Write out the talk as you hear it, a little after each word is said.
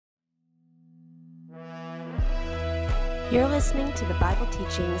You're listening to the Bible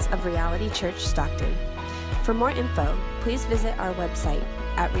teachings of Reality Church Stockton. For more info, please visit our website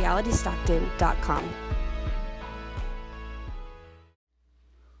at realitystockton.com.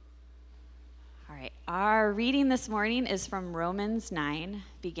 All right, our reading this morning is from Romans 9,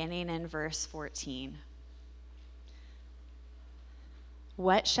 beginning in verse 14.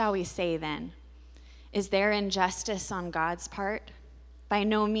 What shall we say then? Is there injustice on God's part? By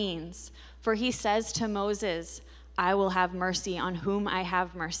no means, for he says to Moses, I will have mercy on whom I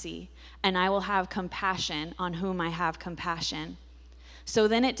have mercy, and I will have compassion on whom I have compassion. So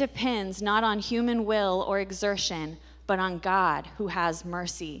then it depends not on human will or exertion, but on God who has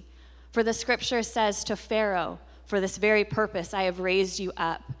mercy. For the scripture says to Pharaoh, for this very purpose I have raised you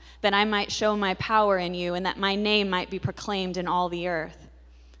up, that I might show my power in you, and that my name might be proclaimed in all the earth.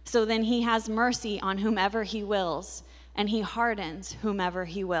 So then he has mercy on whomever he wills, and he hardens whomever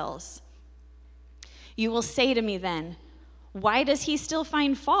he wills. You will say to me then, why does he still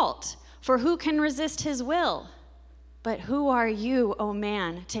find fault? For who can resist his will? But who are you, O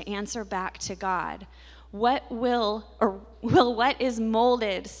man, to answer back to God? What will what is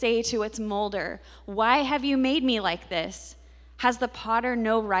molded say to its molder, why have you made me like this? Has the potter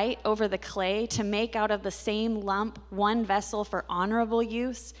no right over the clay to make out of the same lump one vessel for honorable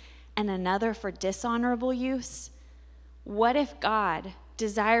use and another for dishonorable use? What if God,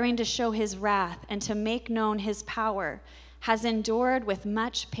 desiring to show his wrath and to make known his power, has endured with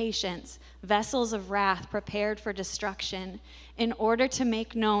much patience vessels of wrath prepared for destruction, in order to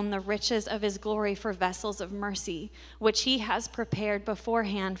make known the riches of his glory for vessels of mercy, which he has prepared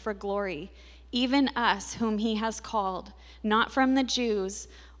beforehand for glory, even us whom he has called, not from the Jews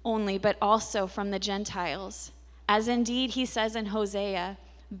only, but also from the Gentiles. As indeed he says in Hosea,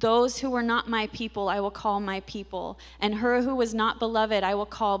 those who were not my people I will call my people, and her who was not beloved I will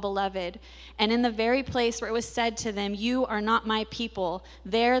call beloved. And in the very place where it was said to them, you are not my people,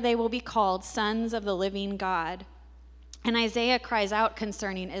 there they will be called sons of the living God. And Isaiah cries out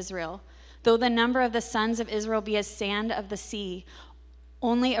concerning Israel, though the number of the sons of Israel be as sand of the sea,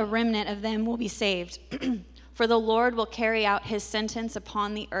 only a remnant of them will be saved. For the Lord will carry out his sentence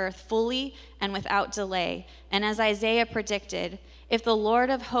upon the earth fully and without delay. And as Isaiah predicted, if the Lord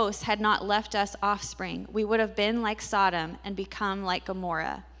of hosts had not left us offspring, we would have been like Sodom and become like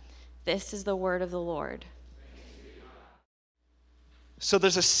Gomorrah. This is the word of the Lord. So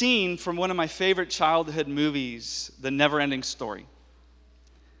there's a scene from one of my favorite childhood movies, The Never-Ending Story,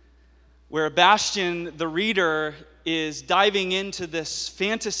 where Bastian, the reader, is diving into this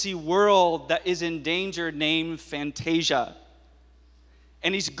fantasy world that is endangered named Fantasia.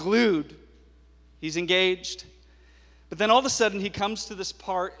 And he's glued. He's engaged. But then all of a sudden he comes to this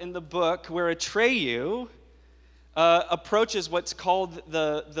part in the book where Atreyu approaches what's called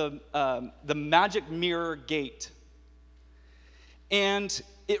the magic mirror gate. And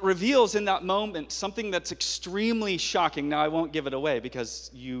it reveals in that moment something that's extremely shocking. Now, I won't give it away because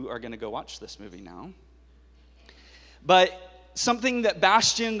you are going to go watch this movie now. But something that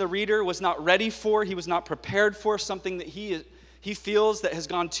Bastian, the reader, was not ready for, he was not prepared for, something that he feels that has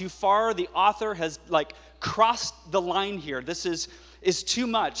gone too far. The author has crossed the line here. This is too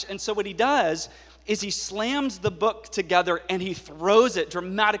much. And so what he does is he slams the book together and he throws it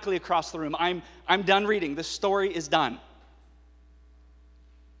dramatically across the room. I'm done reading. This story is done.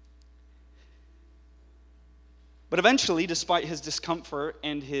 But eventually, despite his discomfort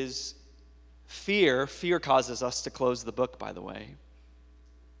and his fear causes us to close the book, by the way.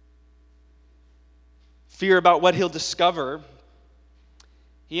 Fear about what he'll discover.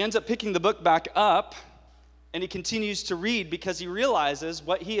 He ends up picking the book back up, and he continues to read because he realizes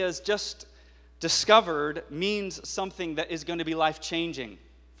what he has just discovered means something that is going to be life-changing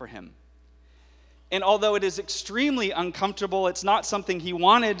for him. And although it is extremely uncomfortable, it's not something he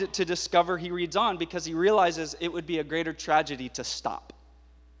wanted to discover, he reads on because he realizes it would be a greater tragedy to stop.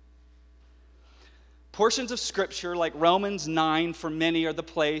 Portions of Scripture, like Romans 9, for many are the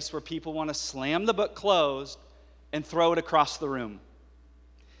place where people want to slam the book closed and throw it across the room.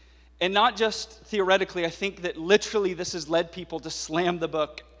 And not just theoretically, I think that literally this has led people to slam the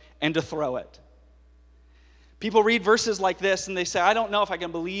book and to throw it. People read verses like this and they say, I don't know if I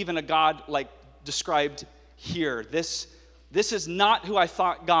can believe in a God like described here. This is not who I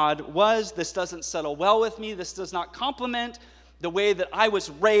thought God was. This doesn't settle well with me. This does not complement the way that I was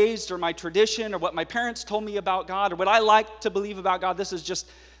raised or my tradition or what my parents told me about God or what I like to believe about God. This is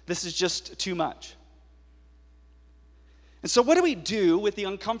just too much. And so what do we do with the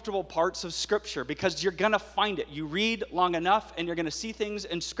uncomfortable parts of Scripture? Because you're going to find it. You read long enough and you're going to see things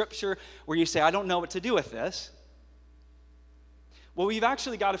in Scripture where you say, I don't know what to do with this. Well, we've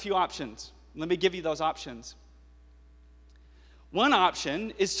actually got a few options. Let me give you those options. One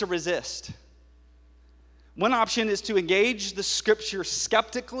option is to resist. One option is to engage the scripture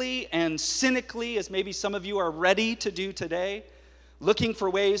skeptically and cynically, as maybe some of you are ready to do today, looking for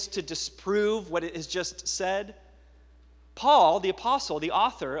ways to disprove what it has just said. Paul, the apostle, the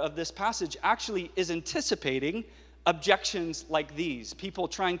author of this passage, actually is anticipating objections like these, people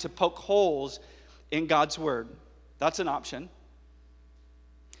trying to poke holes in God's word. That's an option.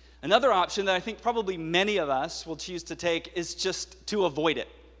 Another option that I think probably many of us will choose to take is just to avoid it.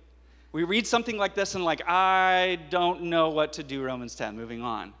 We read something like this and I don't know what to do, Romans 10, moving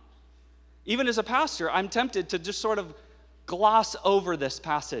on. Even as a pastor, I'm tempted to just sort of gloss over this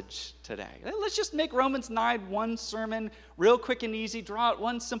passage today. Let's just make Romans 9 one sermon, real quick and easy, draw out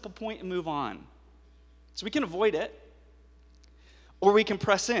one simple point and move on. So we can avoid it, or we can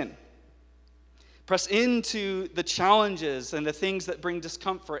press in. Press into the challenges and the things that bring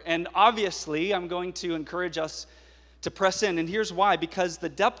discomfort. And obviously, I'm going to encourage us to press in. And here's why. Because the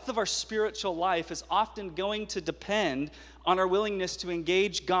depth of our spiritual life is often going to depend on our willingness to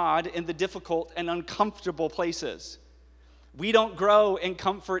engage God in the difficult and uncomfortable places. We don't grow in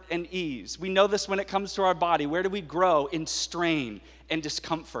comfort and ease. We know this when it comes to our body. Where do we grow? In strain and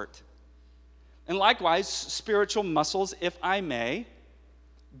discomfort. And likewise, spiritual muscles, if I may,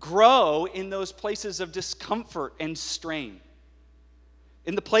 grow in those places of discomfort and strain.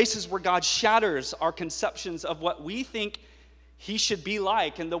 In the places where God shatters our conceptions of what we think he should be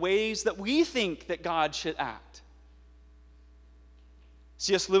like and the ways that we think that God should act.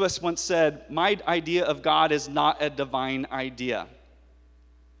 C.S. Lewis once said, "My idea of God is not a divine idea.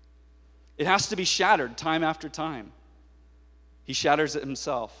 It has to be shattered time after time." He shatters it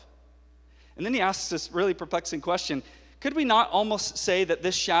himself. And then he asks this really perplexing question: could we not almost say that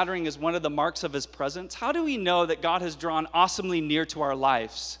this shattering is one of the marks of his presence? How do we know that God has drawn awesomely near to our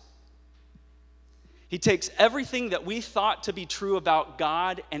lives? He takes everything that we thought to be true about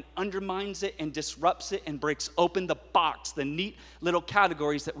God and undermines it and disrupts it and breaks open the box, the neat little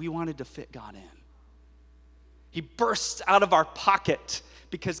categories that we wanted to fit God in. He bursts out of our pocket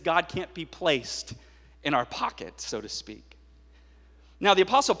because God can't be placed in our pocket, so to speak. Now, the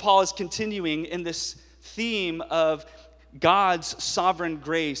Apostle Paul is continuing in this theme of God's sovereign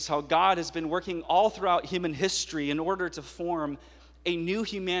grace, how God has been working all throughout human history in order to form a new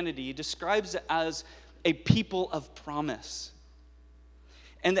humanity. He describes it as a people of promise.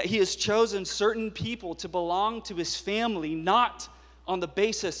 And that he has chosen certain people to belong to his family, not on the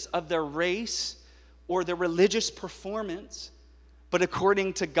basis of their race or their religious performance, but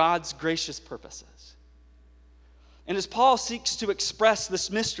according to God's gracious purposes. And as Paul seeks to express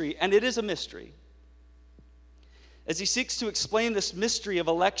this mystery, and it is a mystery, as he seeks to explain this mystery of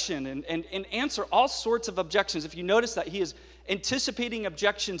election and answer all sorts of objections, if you notice that he is anticipating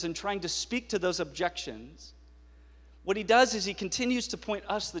objections and trying to speak to those objections, what he does is he continues to point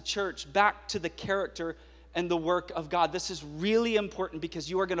us, the church, back to the character and the work of God. This is really important because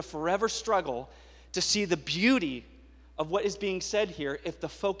you are going to forever struggle to see the beauty of what is being said here if the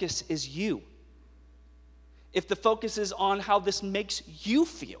focus is you. If the focus is on how this makes you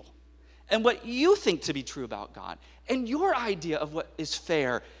feel and what you think to be true about God and your idea of what is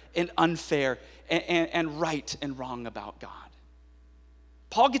fair and unfair and right and wrong about God.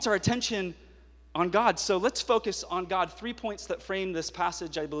 Paul gets our attention on God, so let's focus on God. 3 points that frame this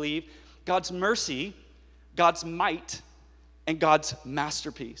passage, I believe: God's mercy, God's might, and God's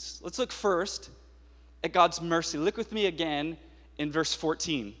masterpiece. Let's look first at God's mercy. Look with me again in verse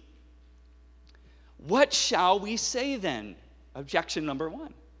 14. What shall we say then? Objection number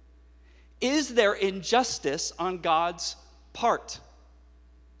one. Is there injustice on God's part?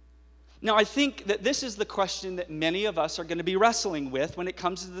 Now, I think that this is the question that many of us are going to be wrestling with when it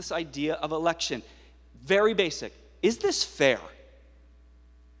comes to this idea of election. Very basic. Is this fair?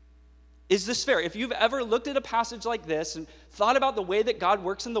 Is this fair? If you've ever looked at a passage like this and thought about the way that God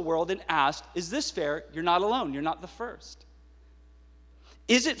works in the world and asked, is this fair? You're not alone. You're not the first.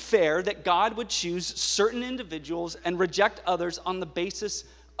 Is it fair that God would choose certain individuals and reject others on the basis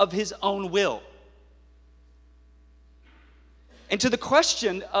of his own will? And to the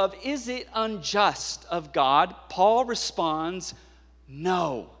question of, is it unjust of God, Paul responds,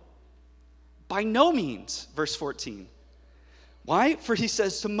 no. By no means, verse 14. Why? For he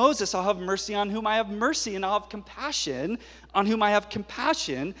says to Moses, I'll have mercy on whom I have mercy, and I'll have compassion on whom I have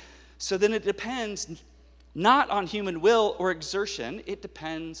compassion. So then it depends not on human will or exertion, it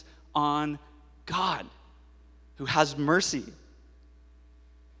depends on God, who has mercy.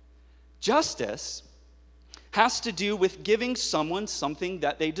 Justice has to do with giving someone something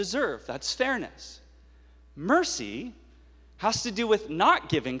that they deserve. That's fairness. Mercy has to do with not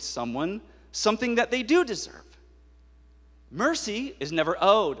giving someone something that they do deserve. Mercy is never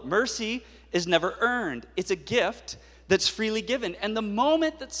owed. Mercy is never earned. It's a gift that's freely given. And the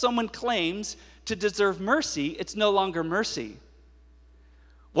moment that someone claims to deserve mercy, it's no longer mercy.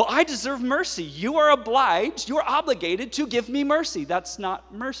 Well, I deserve mercy. You are obliged, you are obligated to give me mercy. That's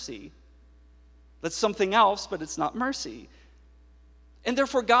not mercy. That's something else, but it's not mercy. And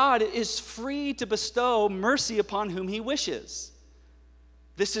therefore, God is free to bestow mercy upon whom he wishes.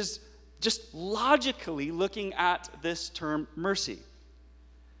 This is just logically looking at this term mercy.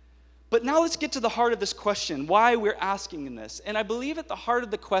 But now let's get to the heart of this question, why we're asking this. And I believe at the heart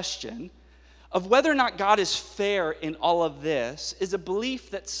of the question of whether or not God is fair in all of this is a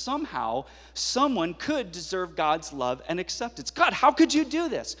belief that somehow someone could deserve God's love and acceptance. God, how could you do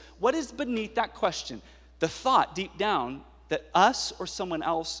this? What is beneath that question? The thought deep down that us or someone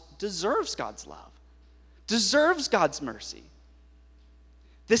else deserves God's love, deserves God's mercy.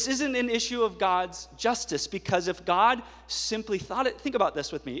 This isn't an issue of God's justice, because if God simply think about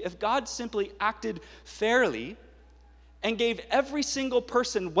this with me, if God simply acted fairly and gave every single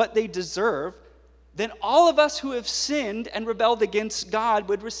person what they deserve, then all of us who have sinned and rebelled against God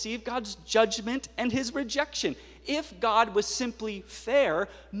would receive God's judgment and his rejection. If God was simply fair,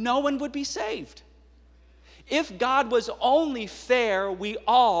 no one would be saved. If God was only fair, we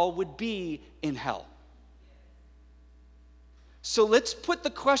all would be in hell. So let's put the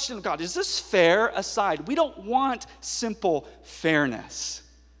question of God, is this fair, aside. We don't want simple fairness.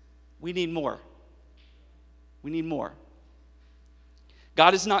 We need more. We need more.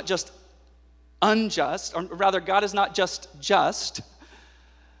 God is not just unjust, or rather, God is not just.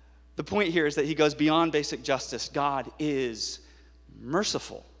 The point here is that he goes beyond basic justice. God is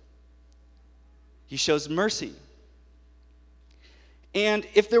merciful. He shows mercy. And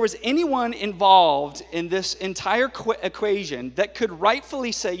if there was anyone involved in this entire equation that could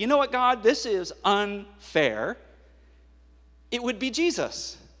rightfully say, you know what, God, this is unfair, it would be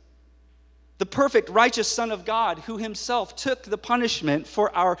Jesus, the perfect, righteous Son of God, who himself took the punishment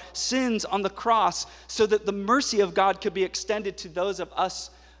for our sins on the cross so that the mercy of God could be extended to those of us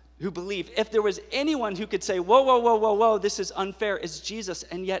who believe. If there was anyone who could say, whoa, this is unfair, it's Jesus,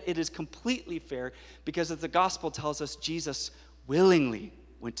 and yet it is completely fair, because as the gospel tells us, Jesus willingly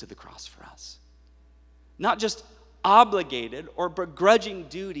went to the cross for us. Not just obligated or begrudging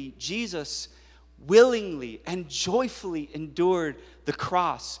duty, Jesus willingly and joyfully endured the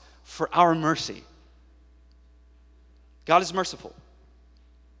cross for our mercy. God is merciful.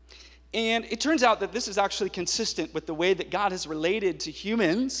 And it turns out that this is actually consistent with the way that God has related to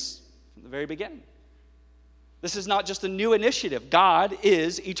humans from the very beginning. This is not just a new initiative. God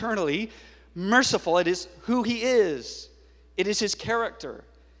is eternally merciful. It is who he is. It is his character.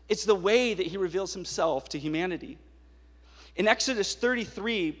 It's the way that he reveals himself to humanity. In Exodus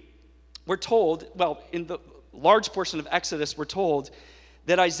 33, we're told, in the large portion of Exodus, we're told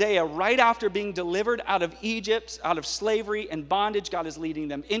that Isaiah, right after being delivered out of Egypt, out of slavery and bondage, God is leading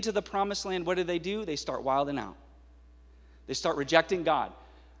them into the promised land. What do? They start wilding out. They start rejecting God.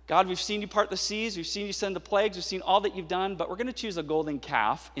 God, we've seen you part the seas. We've seen you send the plagues. We've seen all that you've done, but we're going to choose a golden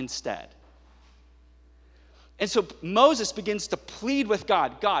calf instead. And so Moses begins to plead with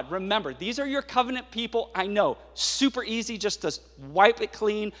God. God, remember, these are your covenant people. I know, super easy just to wipe it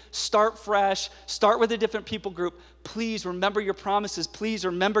clean, start fresh, start with a different people group. Please remember your promises. Please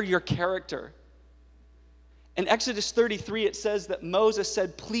remember your character. In Exodus 33, it says that Moses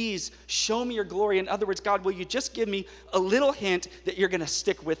said, please show me your glory. In other words, God, will you just give me a little hint that you're going to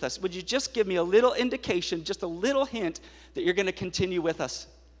stick with us? Would you just give me a little indication, just a little hint that you're going to continue with us?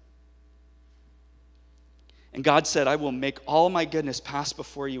 And God said, I will make all my goodness pass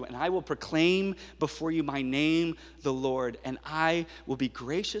before you, and I will proclaim before you my name, the Lord, and I will be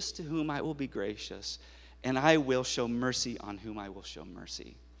gracious to whom I will be gracious, and I will show mercy on whom I will show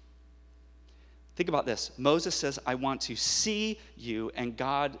mercy. Think about this. Moses says, I want to see you, and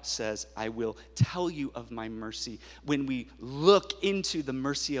God says, I will tell you of my mercy. When we look into the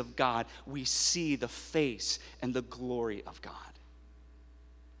mercy of God, we see the face and the glory of God.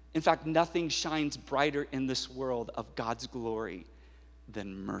 In fact, nothing shines brighter in this world of God's glory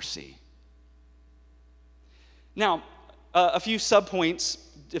than mercy. Now, a few subpoints,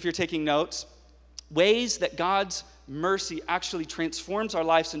 if you're taking notes. Ways that God's mercy actually transforms our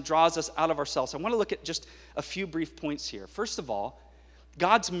lives and draws us out of ourselves. I want to look at just a few brief points here. First of all,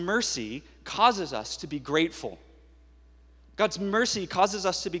 God's mercy causes us to be grateful. God's mercy causes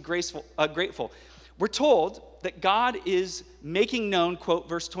us to be grateful. We're told that God is making known, quote,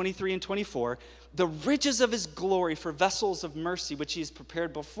 verse 23 and 24, the riches of his glory for vessels of mercy, which he has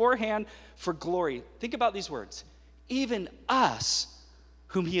prepared beforehand for glory. Think about these words. Even us,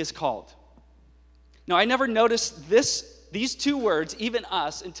 whom he has called. Now, I never noticed this these two words, even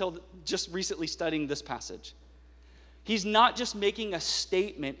us, until just recently studying this passage. He's not just making a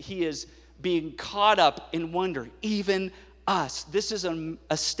statement, he is being caught up in wonder, even us. This is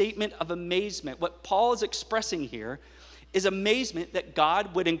a statement of amazement. What Paul is expressing here is amazement that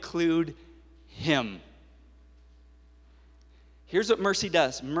God would include him. Here's what mercy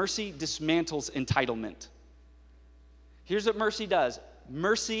does. Mercy dismantles entitlement. Here's what mercy does.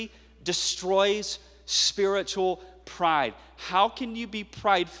 Mercy destroys spiritual pride. How can you be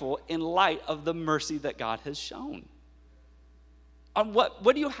prideful in light of the mercy that God has shown?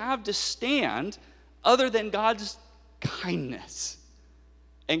 What do you have to stand other than God's kindness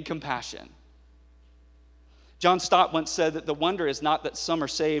and compassion? John Stott once said that the wonder is not that some are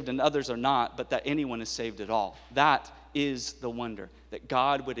saved and others are not, but that anyone is saved at all. That is the wonder, that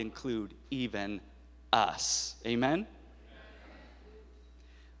God would include even us. Amen?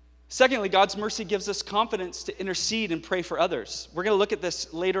 Secondly, God's mercy gives us confidence to intercede and pray for others. We're going to look at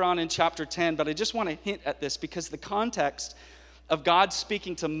this later on in chapter 10, but I just want to hint at this because the context of God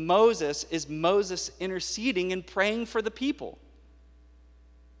speaking to Moses is Moses interceding and praying for the people.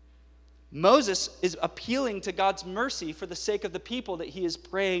 Moses is appealing to God's mercy for the sake of the people that he is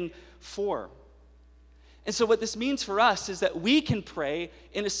praying for. And so what this means for us is that we can pray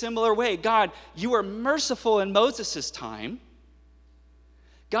in a similar way. God, you are merciful in Moses' time.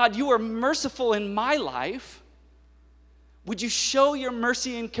 God, you are merciful in my life. Would you show your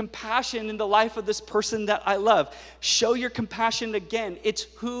mercy and compassion in the life of this person that I love? Show your compassion again. It's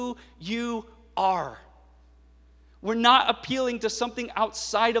who you are. We're not appealing to something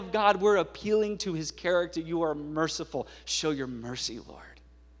outside of God. We're appealing to his character. You are merciful. Show your mercy, Lord.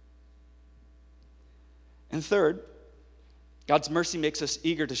 And third, God's mercy makes us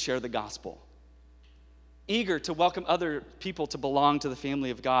eager to share the gospel, eager to welcome other people to belong to the family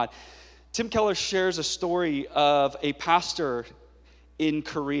of God. Tim Keller shares a story of a pastor in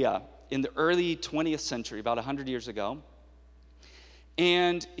Korea in the early 20th century, about 100 years ago.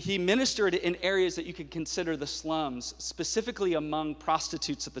 And he ministered in areas that you could consider the slums, specifically among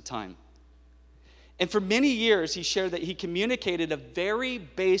prostitutes at the time. And for many years, he shared that he communicated a very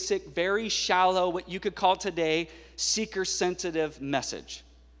basic, very shallow, what you could call today, seeker-sensitive message.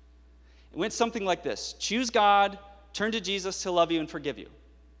 It went something like this: choose God, turn to Jesus, he'll love you and forgive you.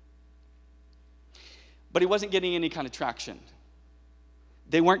 But he wasn't getting any kind of traction.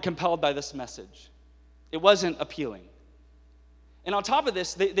 They weren't compelled by this message. It wasn't appealing. And on top of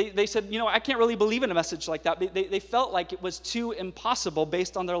this, they said, I can't really believe in a message like that. They felt like it was too impossible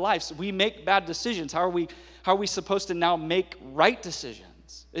based on their lives. We make bad decisions. How are we supposed to now make right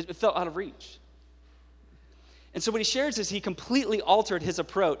decisions? It felt out of reach. And so what he shares is he completely altered his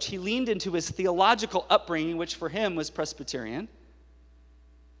approach. He leaned into his theological upbringing, which for him was Presbyterian.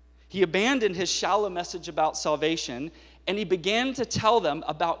 He abandoned his shallow message about salvation, and he began to tell them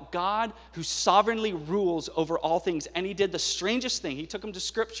about God who sovereignly rules over all things. And he did the strangest thing. He took them to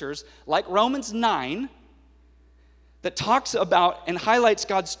scriptures like Romans 9 that talks about and highlights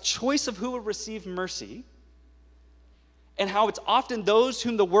God's choice of who will receive mercy, and how it's often those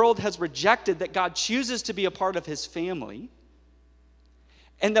whom the world has rejected that God chooses to be a part of his family.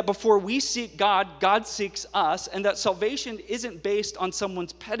 And that before we seek God, God seeks us, and that salvation isn't based on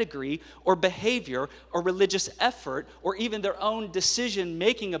someone's pedigree or behavior or religious effort or even their own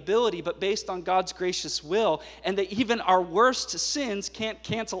decision-making ability, but based on God's gracious will, and that even our worst sins can't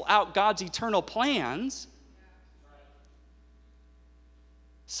cancel out God's eternal plans.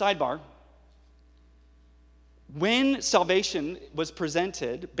 Sidebar: when salvation was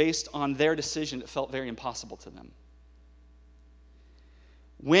presented based on their decision, it felt very impossible to them.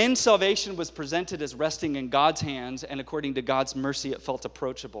 When salvation was presented as resting in God's hands and according to God's mercy, it felt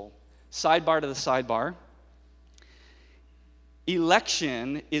approachable. Sidebar to the sidebar.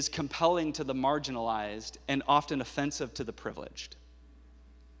 Election is compelling to the marginalized and often offensive to the privileged.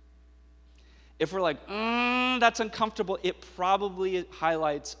 If we're like, that's uncomfortable, it probably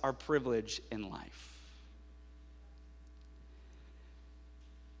highlights our privilege in life.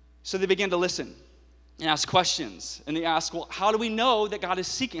 So they began to listen and ask questions. And they asked, well, how do we know that God is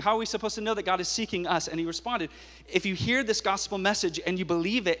seeking? How are we supposed to know that God is seeking us? And he responded, if you hear this gospel message and you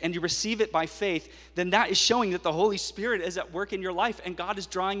believe it and you receive it by faith, then that is showing that the Holy Spirit is at work in your life and God is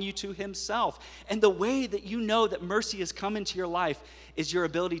drawing you to himself. And the way that you know that mercy has come into your life is your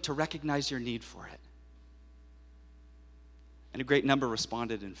ability to recognize your need for it. And a great number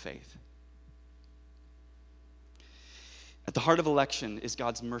responded in faith. At the heart of election is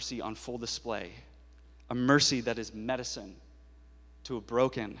God's mercy on full display. A mercy that is medicine to a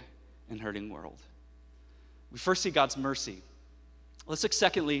broken and hurting world. We first see God's mercy. Let's look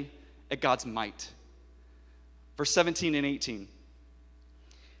secondly at God's might. Verse 17 and 18.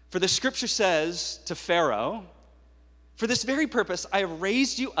 For the scripture says to Pharaoh, for this very purpose I have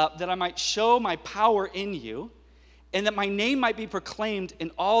raised you up, that I might show my power in you, and that my name might be proclaimed in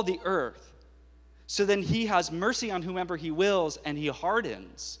all the earth. So then he has mercy on whomever he wills, and he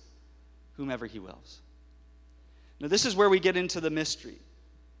hardens whomever he wills. Now this is where we get into the mystery.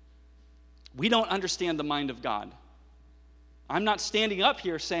 We don't understand the mind of God. I'm not standing up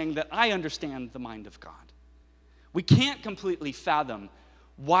here saying that I understand the mind of God. We can't completely fathom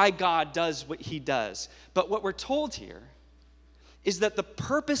why God does what he does. But what we're told here is that the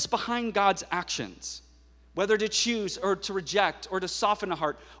purpose behind God's actions, whether to choose or to reject or to soften a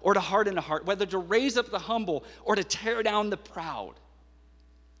heart or to harden a heart, whether to raise up the humble or to tear down the proud,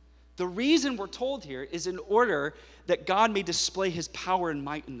 the reason we're told here is in order that God may display his power and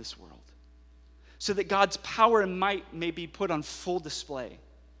might in this world, so that God's power and might may be put on full display.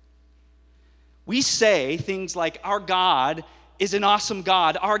 We say things like, our God is an awesome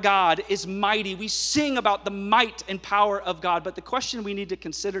God. Our God is mighty. We sing about the might and power of God. But the question we need to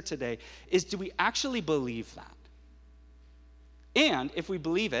consider today is, do we actually believe that? And if we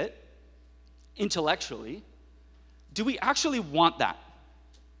believe it intellectually, do we actually want that?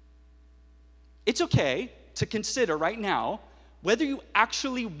 It's okay to consider right now whether you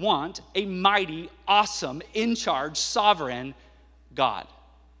actually want a mighty, awesome, in-charge, sovereign God.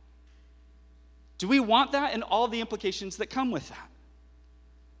 Do we want that and all the implications that come with that?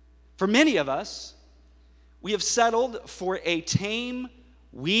 For many of us, we have settled for a tame,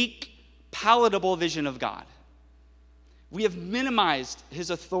 weak, palatable vision of God. We have minimized his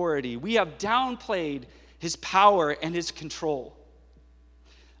authority. We have downplayed his power and his control.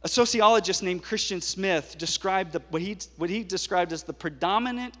 A sociologist named Christian Smith described what he described as the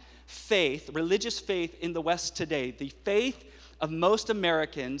predominant faith, religious faith in the West today, the faith of most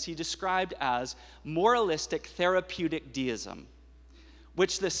Americans, he described as moralistic therapeutic deism,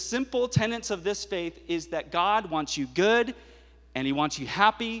 which the simple tenets of this faith is that God wants you good and he wants you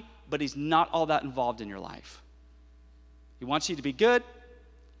happy, but he's not all that involved in your life. He wants you to be good,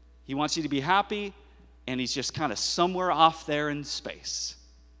 he wants you to be happy, and he's just kind of somewhere off there in space.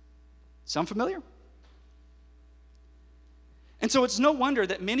 Sound familiar? And so it's no wonder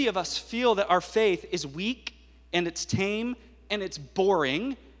that many of us feel that our faith is weak and it's tame and it's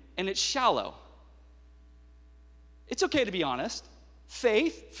boring and it's shallow. It's okay to be honest.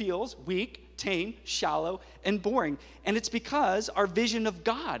 Faith feels weak, tame, shallow, and boring. And it's because our vision of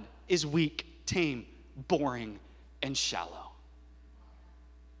God is weak, tame, boring, and shallow.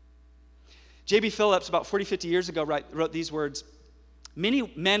 J.B. Phillips, about 40, 50 years ago, wrote these words. Many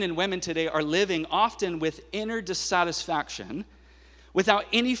men and women today are living often with inner dissatisfaction without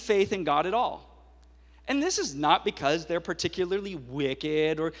any faith in God at all. And this is not because they're particularly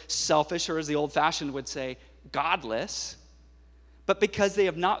wicked or selfish, or as the old-fashioned would say, godless, but because they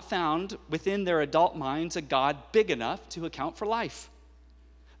have not found within their adult minds a God big enough to account for life,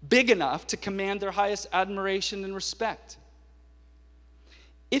 big enough to command their highest admiration and respect.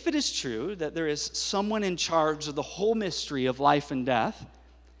 If it is true that there is someone in charge of the whole mystery of life and death,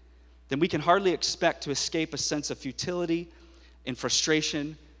 then we can hardly expect to escape a sense of futility and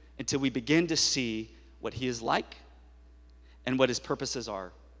frustration until we begin to see what he is like and what his purposes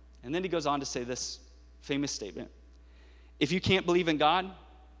are. And then he goes on to say this famous statement: if you can't believe in God,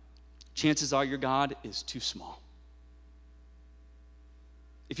 chances are your God is too small.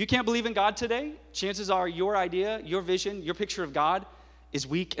 If you can't believe in God today, chances are your idea, your vision, your picture of God is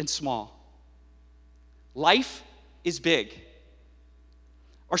weak and small. Life is big.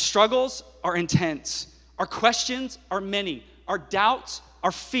 Our struggles are intense. Our questions are many. Our doubts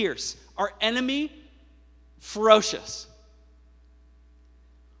are fierce. Our enemy, ferocious.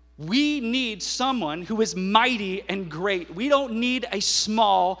 We need someone who is mighty and great. We don't need a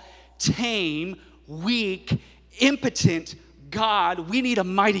small, tame, weak, impotent God. We need a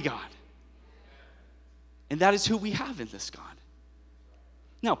mighty God. And that is who we have in this God.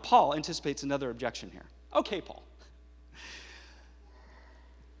 Now, Paul anticipates another objection here. Okay, Paul.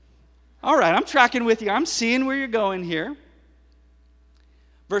 All right, I'm tracking with you. I'm seeing where you're going here.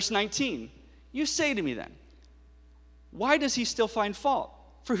 Verse 19, you say to me then, why does he still find fault?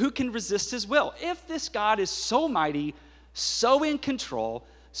 For who can resist his will? If this God is so mighty, so in control,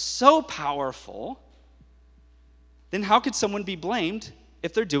 so powerful, then how could someone be blamed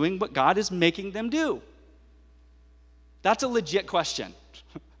if they're doing what God is making them do? That's a legit question.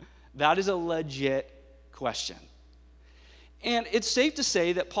 That is a legit question. And it's safe to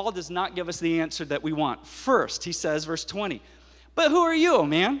say that Paul does not give us the answer that we want. First, he says, verse 20, but who are you, O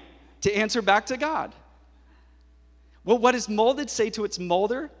man, to answer back to God? Will what is molded say to its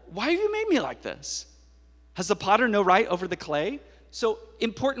molder, why have you made me like this? Has the potter no right over the clay? So,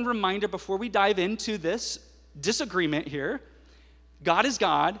 important reminder before we dive into this disagreement here. God is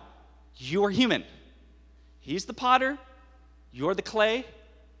God, you are human. He's the potter, you're the clay.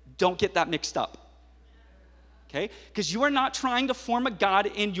 Don't get that mixed up. Okay? Because you are not trying to form a God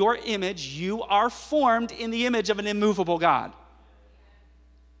in your image. You are formed in the image of an immovable God.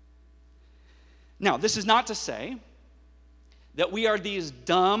 Now, this is not to say that we are these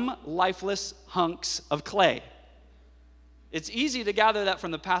dumb, lifeless hunks of clay. It's easy to gather that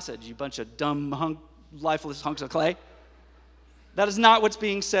from the passage, you bunch of dumb, lifeless hunks of clay. That is not what's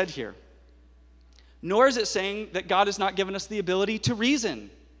being said here. Nor is it saying that God has not given us the ability to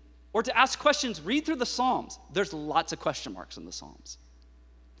reason or to ask questions. Read through the Psalms. There's lots of question marks in the Psalms.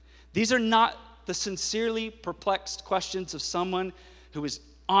 These are not the sincerely perplexed questions of someone who is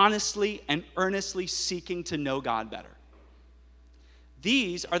honestly and earnestly seeking to know God better.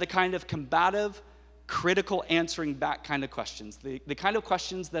 These are the kind of combative, critical answering back kind of questions, the kind of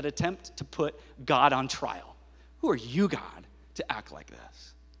questions that attempt to put God on trial. Who are you, God, to act like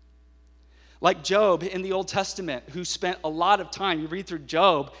this? Like Job in the Old Testament, who spent a lot of time, you read through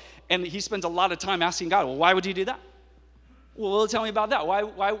Job, and he spends a lot of time asking God, well, why would you do that? Well, tell me about that.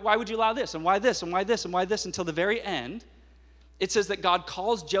 Why would you allow this? And why this? And why this? And why this? Until the very end, it says that God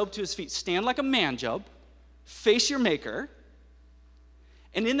calls Job to his feet. Stand like a man, Job. Face your maker.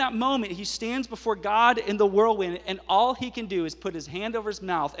 And in that moment, he stands before God in the whirlwind, and all he can do is put his hand over his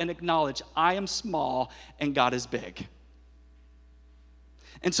mouth and acknowledge, I am small and God is big.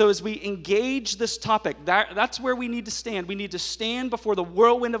 And so as we engage this topic, that's where we need to stand. We need to stand before the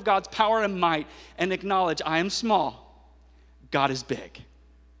whirlwind of God's power and might and acknowledge, I am small, God is big.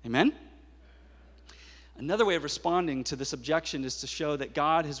 Amen? Another way of responding to this objection is to show that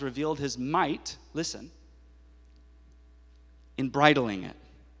God has revealed his might, listen, in bridling it.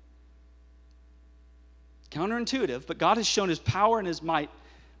 Counterintuitive, but God has shown his power and his might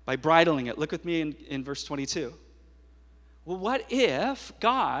by bridling it. Look with me in verse 22. Well, what if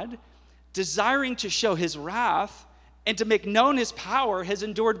God, desiring to show his wrath and to make known his power, has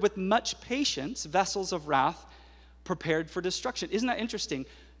endured with much patience vessels of wrath prepared for destruction? Isn't that interesting?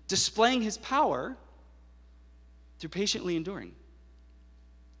 Displaying his power through patiently enduring.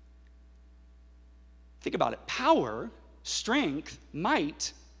 Think about it. Power, strength,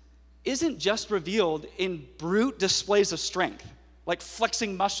 might isn't just revealed in brute displays of strength, like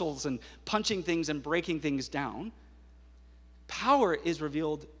flexing muscles and punching things and breaking things down. Power is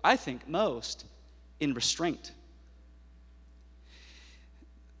revealed, I think, most in restraint.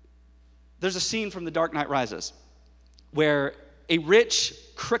 There's a scene from The Dark Knight Rises where a rich,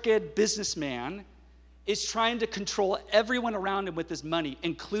 crooked businessman is trying to control everyone around him with his money,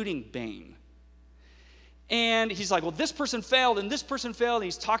 including Bane. And he's like, well, this person failed, and this person failed, and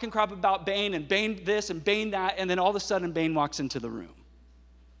he's talking crap about Bane, and Bane this, and Bane that, and then all of a sudden, Bane walks into the room.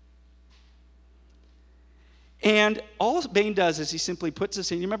 And all Bane does is he simply puts his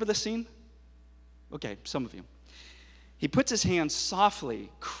hand, you remember this scene? Okay, some of you. He puts his hand softly,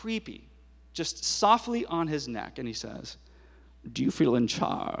 creepy, just softly on his neck, and he says, do you feel in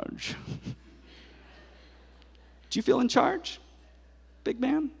charge? Do you feel in charge, big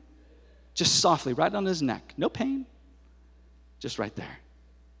man? Just softly, right on his neck. No pain, just right there.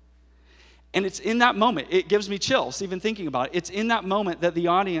 And it's in that moment, it gives me chills even thinking about it. It's in that moment that the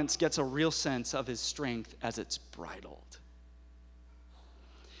audience gets a real sense of his strength as it's bridled.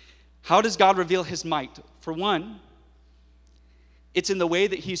 How does God reveal his might? For one, it's in the way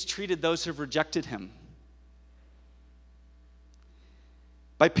that he's treated those who've rejected him.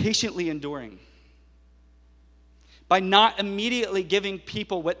 By patiently enduring. By not immediately giving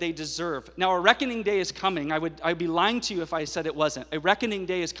people what they deserve. Now, a reckoning day is coming. I'd be lying to you if I said it wasn't. A reckoning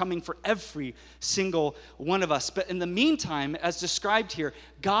day is coming for every single one of us. But in the meantime, as described here,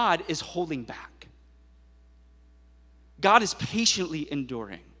 God is holding back. God is patiently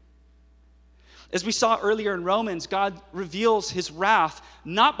enduring. As we saw earlier in Romans, God reveals his wrath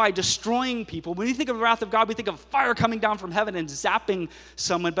not by destroying people. When we think of the wrath of God, we think of fire coming down from heaven and zapping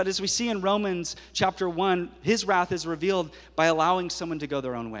someone. But as we see in Romans chapter 1, his wrath is revealed by allowing someone to go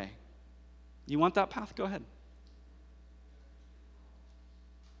their own way. You want that path? Go ahead.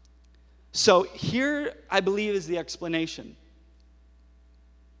 So here, I believe, is the explanation.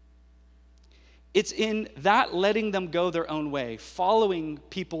 It's in that letting them go their own way, following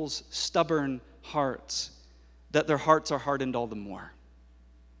people's stubborn hearts, that their hearts are hardened all the more.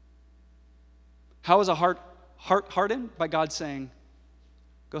 How is a heart hardened? By God saying,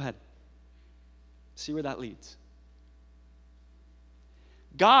 go ahead. See where that leads.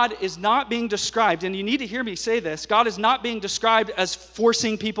 God is not being described, and you need to hear me say this, God is not being described as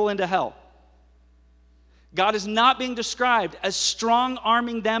forcing people into hell. God is not being described as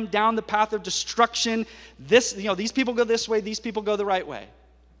strong-arming them down the path of destruction. These people go this way, these people go the right way.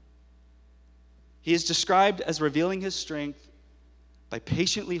 He is described as revealing his strength by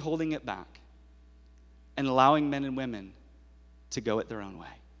patiently holding it back and allowing men and women to go it their own way.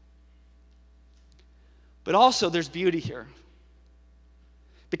 But also there's beauty here.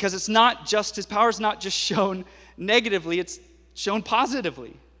 Because it's not just, his power is not just shown negatively, it's shown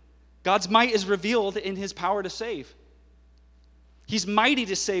positively. God's might is revealed in his power to save. He's mighty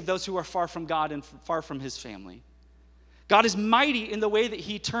to save those who are far from God and far from his family. God is mighty in the way that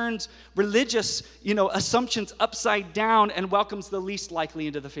he turns religious, assumptions upside down and welcomes the least likely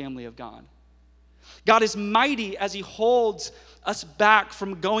into the family of God. God is mighty as he holds us back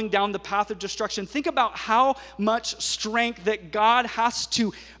from going down the path of destruction. Think about how much strength that God has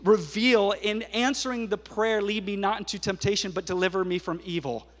to reveal in answering the prayer, lead me not into temptation, but deliver me from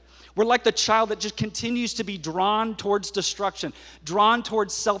evil. We're like the child that just continues to be drawn towards destruction, drawn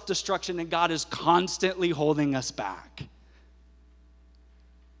towards self-destruction, and God is constantly holding us back.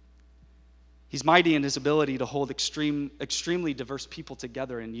 He's mighty in his ability to hold extremely diverse people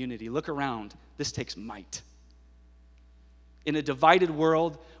together in unity. Look around. This takes might. In a divided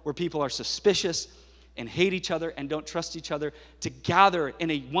world where people are suspicious and hate each other and don't trust each other, to gather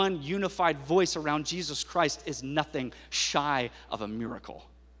in a one unified voice around Jesus Christ is nothing shy of a miracle.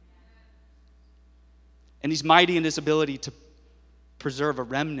 And he's mighty in his ability to preserve a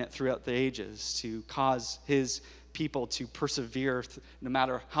remnant throughout the ages, to cause his people to persevere no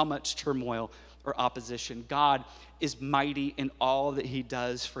matter how much turmoil or opposition. God is mighty in all that he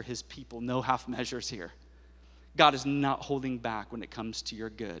does for his people. No half measures here. God is not holding back when it comes to your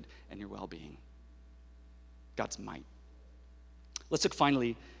good and your well-being. God's might. Let's look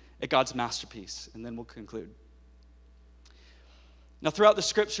finally at God's masterpiece, and then we'll conclude. Now, throughout the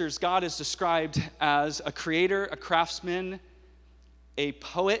scriptures, God is described as a creator, a craftsman, a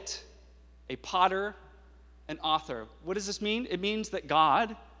poet, a potter, an author. What does this mean? It means that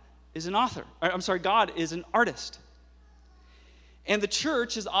God is an author. God is an artist. And the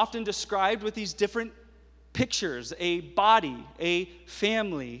church is often described with these different pictures: a body, a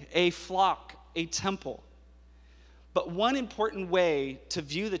family, a flock, a temple. But one important way to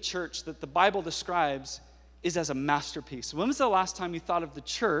view the church that the Bible describes is as a masterpiece. When was the last time you thought of the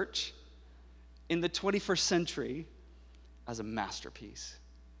church in the 21st century as a masterpiece?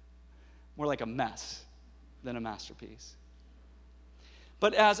 More like a mess than a masterpiece.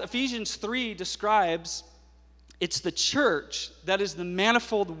 But as Ephesians 3 describes, it's the church that is the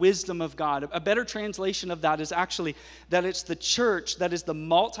manifold wisdom of God. A better translation of that is actually that it's the church that is the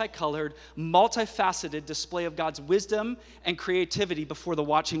multicolored, multifaceted display of God's wisdom and creativity before the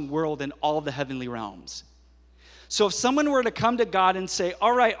watching world and all the heavenly realms. So if someone were to come to God and say,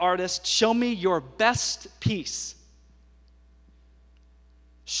 all right, artist, show me your best piece.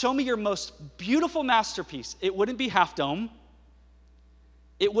 Show me your most beautiful masterpiece. It wouldn't be Half Dome.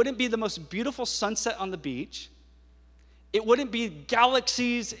 It wouldn't be the most beautiful sunset on the beach. It wouldn't be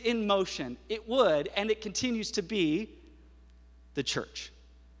galaxies in motion. It would, and it continues to be, the church.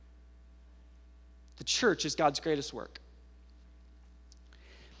 The church is God's greatest work.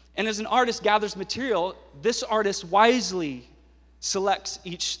 And as an artist gathers material, this artist wisely selects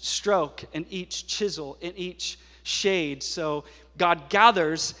each stroke and each chisel and each shade. So God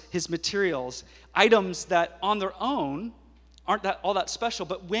gathers his materials, items that on their own aren't all that special,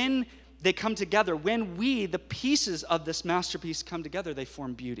 but when they come together, when the pieces of this masterpiece come together, they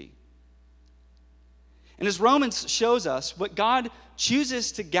form beauty. And as Romans shows us, what God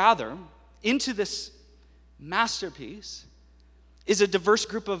chooses to gather into this masterpiece is a diverse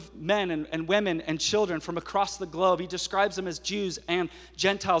group of men and women and children from across the globe. He describes them as Jews and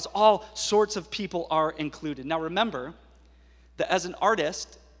Gentiles. All sorts of people are included. Now remember that as an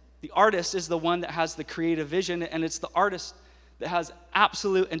artist, the artist is the one that has the creative vision, and it's the artist that has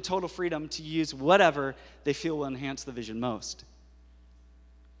absolute and total freedom to use whatever they feel will enhance the vision most.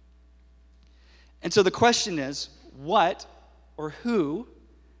 And so the question is, what or who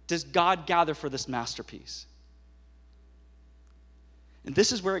does God gather for this masterpiece? And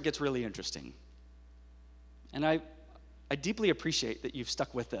this is where it gets really interesting. And I deeply appreciate that you've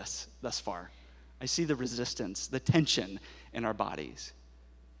stuck with this thus far. I see the resistance, the tension in our bodies.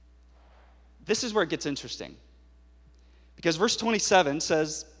 This is where it gets interesting. Because verse 27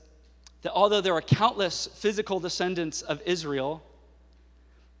 says that although there are countless physical descendants of Israel,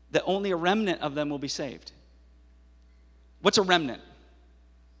 that only a remnant of them will be saved. What's a remnant?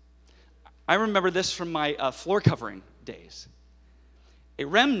 I remember this from my floor covering days. A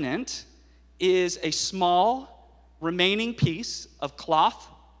remnant is a small remaining piece of cloth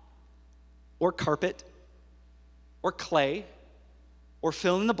or carpet or clay or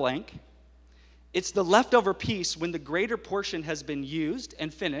fill in the blank. It's the leftover piece when the greater portion has been used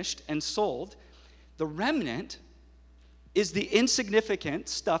and finished and sold. The remnant is the insignificant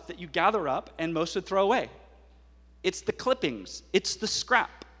stuff that you gather up and most would throw away. It's the clippings, it's the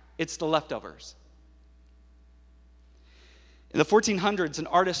scrap, it's the leftovers. In the 1400s, an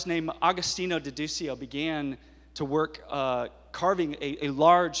artist named Agostino di Duccio began to work carving a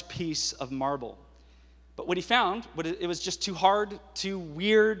large piece of marble. But what he found, it was just too hard, too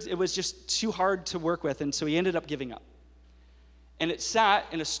weird, it was just too hard to work with, and so he ended up giving up. And it sat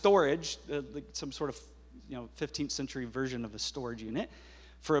in a storage, some sort of 15th century version of a storage unit,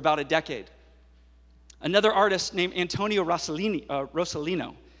 for about a decade. Another artist named Antonio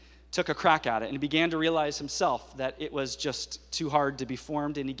Rossellino took a crack at it and began to realize himself that it was just too hard to be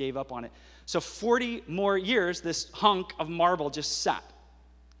formed, and he gave up on it. So 40 more years, this hunk of marble just sat,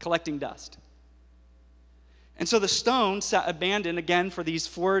 collecting dust. And so the stone sat abandoned again for these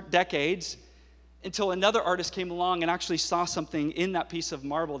 4 decades until another artist came along and actually saw something in that piece of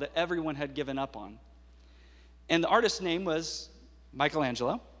marble that everyone had given up on. And the artist's name was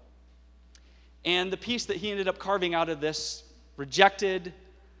Michelangelo. And the piece that he ended up carving out of this rejected,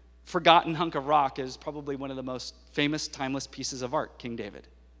 forgotten hunk of rock is probably one of the most famous, timeless pieces of art, King David.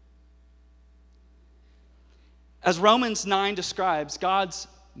 As Romans 9 describes, God's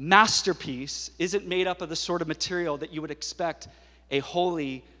masterpiece isn't made up of the sort of material that you would expect a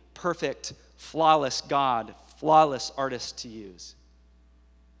holy, perfect, flawless God, flawless artist to use.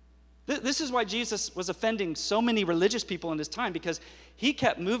 This is why Jesus was offending so many religious people in his time, because he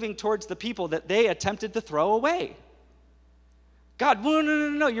kept moving towards the people that they attempted to throw away. God,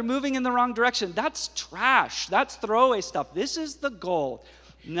 no, you're moving in the wrong direction. That's trash. That's throwaway stuff. This is the goal.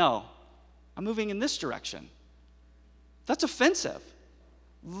 No, I'm moving in this direction. That's offensive.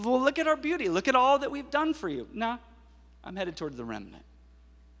 Well, look at our beauty. Look at all that we've done for you. Nah, I'm headed toward the remnant.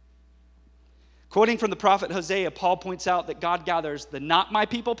 Quoting from the prophet Hosea, Paul points out that God gathers the not my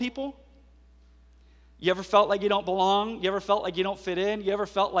people. You ever felt like you don't belong? You ever felt like you don't fit in? You ever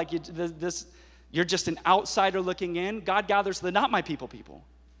felt like you're just an outsider looking in? God gathers the not my people.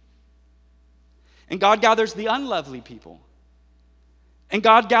 And God gathers the unlovely people. And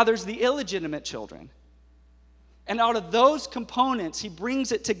God gathers the illegitimate children. And out of those components, he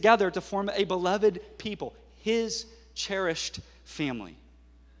brings it together to form a beloved people, his cherished family.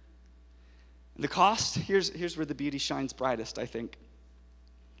 The cost, here's where the beauty shines brightest, I think.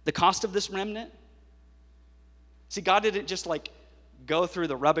 The cost of this remnant. See, God didn't just go through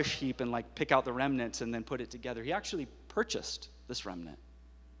the rubbish heap and pick out the remnants and then put it together. He actually purchased this remnant.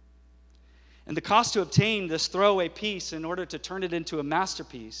 And the cost to obtain this throwaway piece in order to turn it into a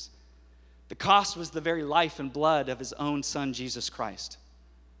masterpiece, the cost was the very life and blood of his own son, Jesus Christ.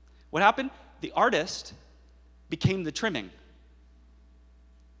 What happened? The artist became the trimming.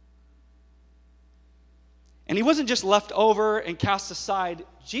 And he wasn't just left over and cast aside.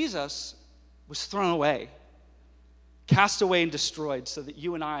 Jesus was thrown away, cast away and destroyed so that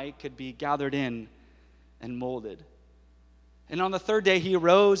you and I could be gathered in and molded. And on the third day, he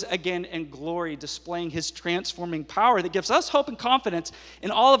arose again in glory, displaying his transforming power that gives us hope and confidence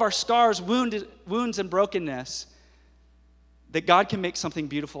in all of our scars, wounds, and brokenness, that God can make something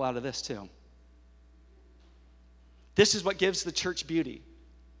beautiful out of this too. This is what gives the church beauty.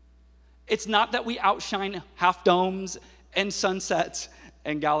 It's not that we outshine half domes and sunsets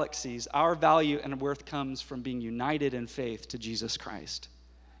and galaxies. Our value and worth comes from being united in faith to Jesus Christ,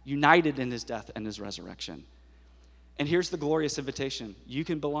 united in his death and his resurrection. And here's the glorious invitation. You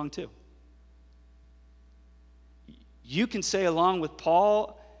can belong too. You can say along with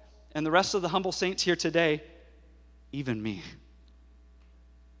Paul and the rest of the humble saints here today, even me.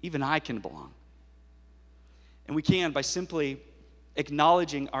 Even I can belong. And we can by simply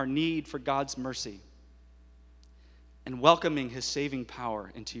acknowledging our need for God's mercy and welcoming his saving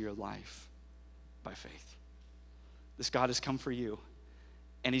power into your life by faith. This God has come for you,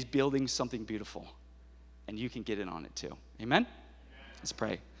 and he's building something beautiful, and you can get in on it too. Amen? Let's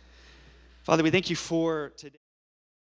pray. Father, we thank you for today.